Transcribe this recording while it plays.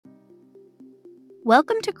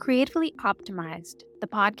Welcome to Creatively Optimized, the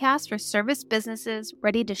podcast for service businesses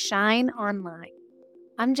ready to shine online.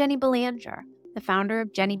 I'm Jenny Belanger, the founder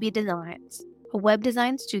of Jenny B Designs, a web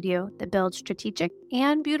design studio that builds strategic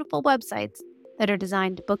and beautiful websites that are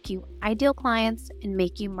designed to book you ideal clients and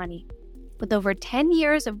make you money. With over 10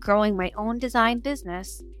 years of growing my own design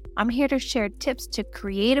business, I'm here to share tips to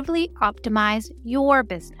creatively optimize your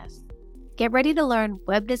business. Get ready to learn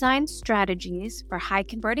web design strategies for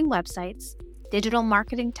high-converting websites, digital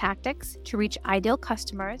marketing tactics to reach ideal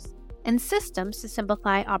customers, and systems to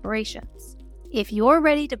simplify operations. If you're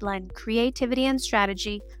ready to blend creativity and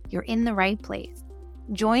strategy, you're in the right place.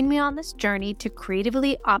 Join me on this journey to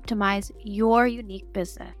creatively optimize your unique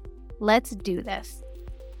business. Let's do this.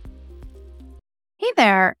 Hey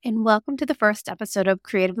there, and welcome to the first episode of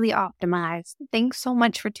Creatively Optimized. Thanks so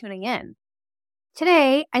much for tuning in.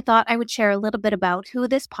 Today, I thought I would share a little bit about who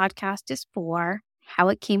this podcast is for, how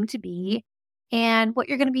it came to be, and what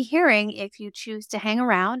you're going to be hearing if you choose to hang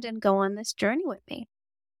around and go on this journey with me.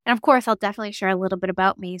 And of course, I'll definitely share a little bit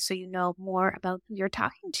about me so you know more about who you're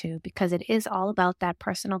talking to, because it is all about that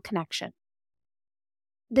personal connection.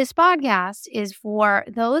 This podcast is for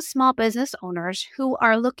those small business owners who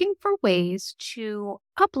are looking for ways to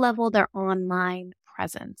up-level their online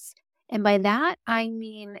presence. And by that, I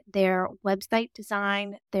mean their website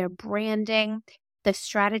design, their branding, the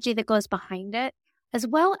strategy that goes behind it, as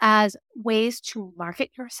well as ways to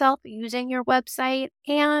market yourself using your website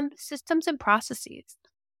and systems and processes.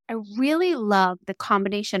 I really love the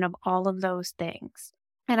combination of all of those things.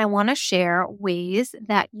 And I want to share ways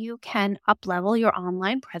that you can up-level your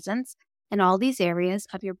online presence in all these areas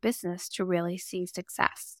of your business to really see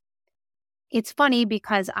success. It's funny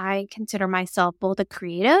because I consider myself both a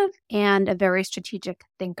creative and a very strategic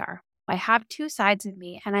thinker. I have two sides of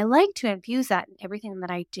me, and I like to infuse that in everything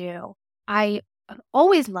that I do. I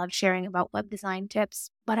always love sharing about web design tips,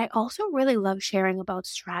 but I also really love sharing about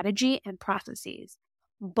strategy and processes.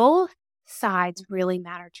 Both sides really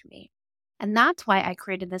matter to me. And that's why I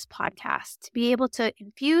created this podcast, to be able to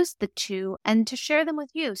infuse the two and to share them with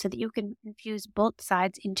you so that you can infuse both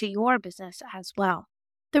sides into your business as well.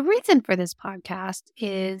 The reason for this podcast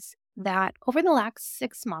is that over the last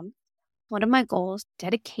 6 months, one of my goals is to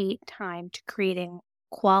dedicate time to creating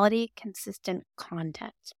quality, consistent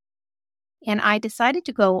content. And I decided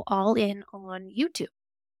to go all in on YouTube.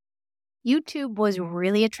 YouTube was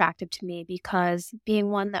really attractive to me because being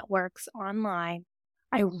one that works online,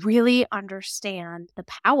 I really understand the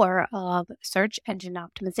power of search engine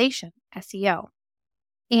optimization, SEO.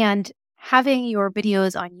 And having your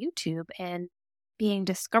videos on YouTube and being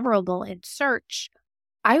discoverable in search,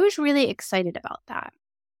 I was really excited about that.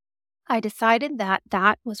 I decided that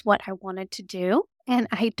that was what I wanted to do, and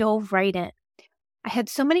I dove right in. I had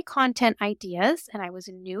so many content ideas, and I was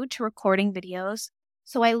new to recording videos,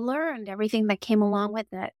 so I learned everything that came along with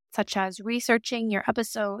it, such as researching your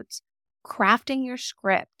episodes, crafting your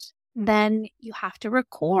script. Then you have to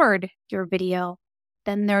record your video.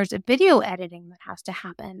 Then there's a video editing that has to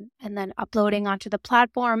happen, and then uploading onto the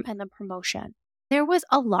platform and the promotion. There was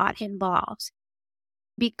a lot involved.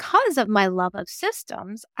 Because of my love of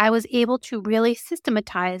systems, I was able to really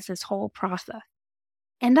systematize this whole process.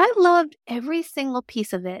 And I loved every single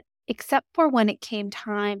piece of it, except for when it came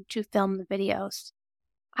time to film the videos.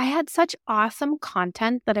 I had such awesome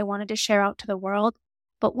content that I wanted to share out to the world,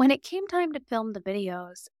 but when it came time to film the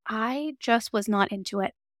videos, I just was not into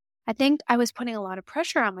it. I think I was putting a lot of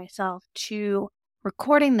pressure on myself to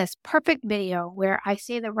recording this perfect video where I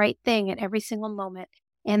say the right thing at every single moment,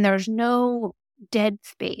 and there's no dead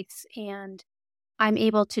space, and I'm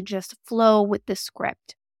able to just flow with the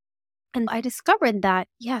script. And I discovered that,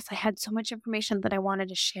 yes, I had so much information that I wanted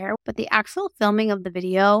to share, but the actual filming of the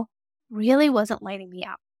video really wasn't lighting me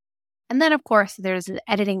up. And then, of course, there's the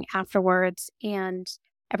editing afterwards and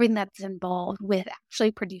everything that's involved with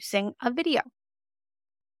actually producing a video.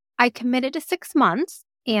 I committed to 6 months,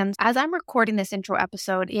 and as I'm recording this intro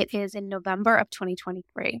episode, it is in November of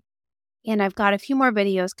 2023. And I've got a few more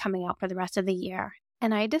videos coming out for the rest of the year.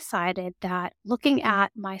 And I decided that looking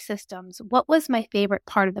at my systems, what was my favorite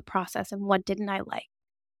part of the process and what didn't I like?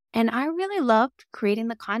 And I really loved creating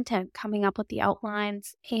the content, coming up with the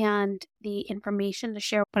outlines and the information to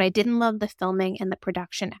share, but I didn't love the filming and the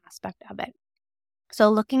production aspect of it. So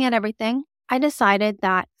looking at everything, I decided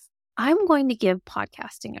that I'm going to give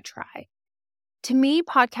podcasting a try. To me,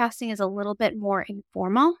 podcasting is a little bit more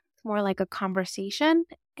informal, more like a conversation.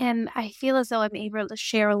 And I feel as though I'm able to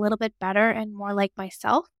share a little bit better and more like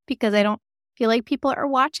myself because I don't feel like people are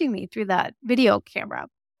watching me through that video camera.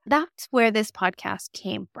 That's where this podcast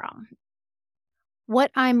came from.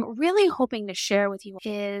 What I'm really hoping to share with you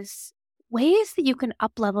is ways that you can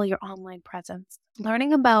up-level your online presence,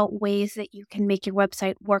 learning about ways that you can make your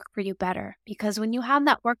website work for you better. Because when you have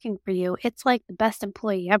that working for you, it's like the best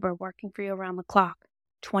employee ever working for you around the clock,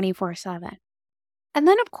 24/7. And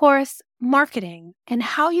then, of course, marketing and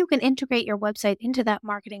how you can integrate your website into that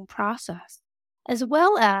marketing process, as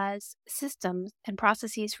well as systems and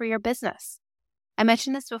processes for your business. I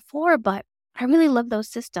mentioned this before, but I really love those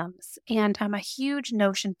systems. And I'm a huge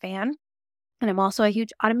Notion fan, and I'm also a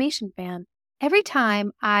huge automation fan. Every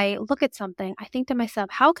time I look at something, I think to myself,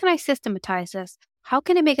 how can I systematize this? How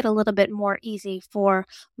can I make it a little bit more easy for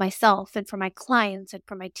myself and for my clients and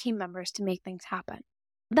for my team members to make things happen?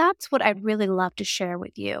 That's what I'd really love to share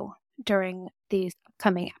with you during these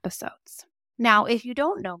upcoming episodes. Now, if you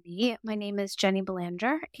don't know me, my name is Jenny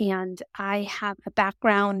Belanger, and I have a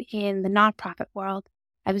background in the nonprofit world.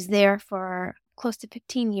 I was there for close to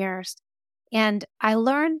 15 years, and I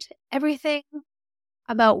learned everything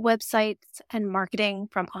about websites and marketing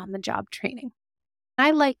from on-the-job training.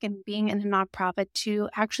 I liken being in a nonprofit to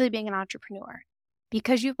actually being an entrepreneur,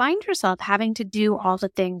 because you find yourself having to do all the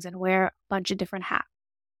things and wear a bunch of different hats.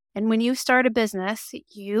 And when you start a business,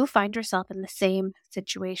 you find yourself in the same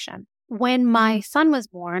situation. When my son was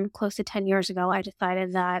born, close to 10 years ago, I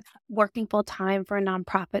decided that working full-time for a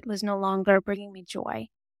nonprofit was no longer bringing me joy.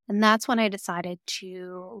 And that's when I decided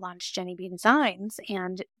to launch Jenny B Designs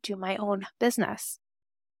and do my own business.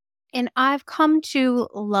 And I've come to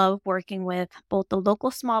love working with both the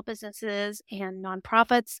local small businesses and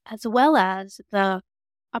nonprofits, as well as the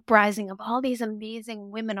uprising of all these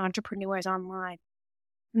amazing women entrepreneurs online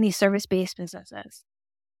and these service-based businesses.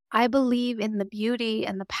 I believe in the beauty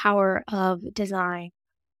and the power of design.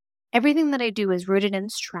 Everything that I do is rooted in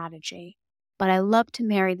strategy, but I love to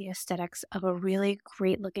marry the aesthetics of a really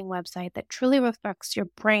great-looking website that truly reflects your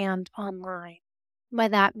brand online. By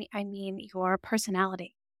that, I mean your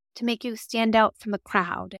personality, to make you stand out from the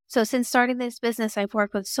crowd. So since starting this business, I've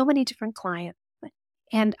worked with so many different clients,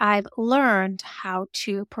 and I've learned how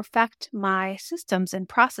to perfect my systems and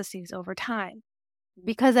processes over time.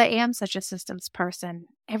 Because I am such a systems person,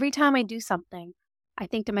 every time I do something, I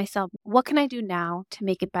think to myself, what can I do now to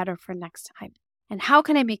make it better for next time? And how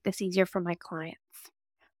can I make this easier for my clients?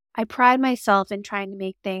 I pride myself in trying to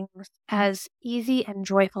make things as easy and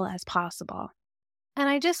joyful as possible. And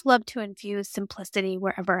I just love to infuse simplicity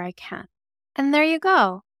wherever I can. And there you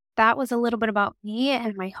go. That was a little bit about me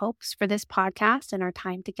and my hopes for this podcast and our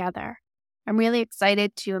time together. I'm really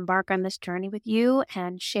excited to embark on this journey with you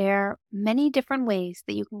and share many different ways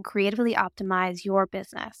that you can creatively optimize your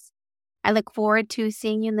business. I look forward to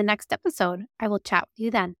seeing you in the next episode. I will chat with you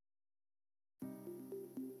then.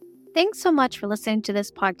 Thanks so much for listening to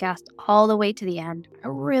this podcast all the way to the end. I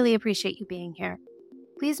really appreciate you being here.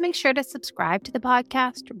 Please make sure to subscribe to the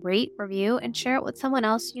podcast, rate, review, and share it with someone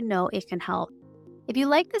else you know it can help. If you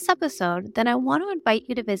like this episode, then I want to invite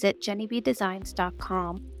you to visit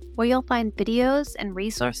jennybdesigns.com, where you'll find videos and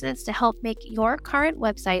resources to help make your current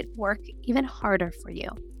website work even harder for you.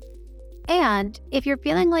 And if you're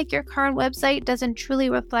feeling like your current website doesn't truly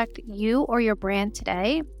reflect you or your brand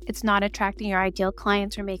today, it's not attracting your ideal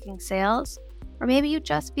clients or making sales, or maybe you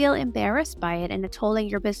just feel embarrassed by it and it's holding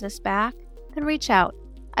your business back, then reach out.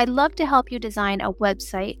 I'd love to help you design a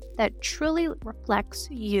website that truly reflects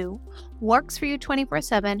you, works for you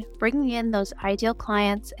 24/7, bringing in those ideal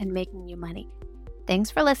clients and making you money. Thanks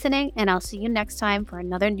for listening, and I'll see you next time for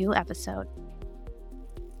another new episode.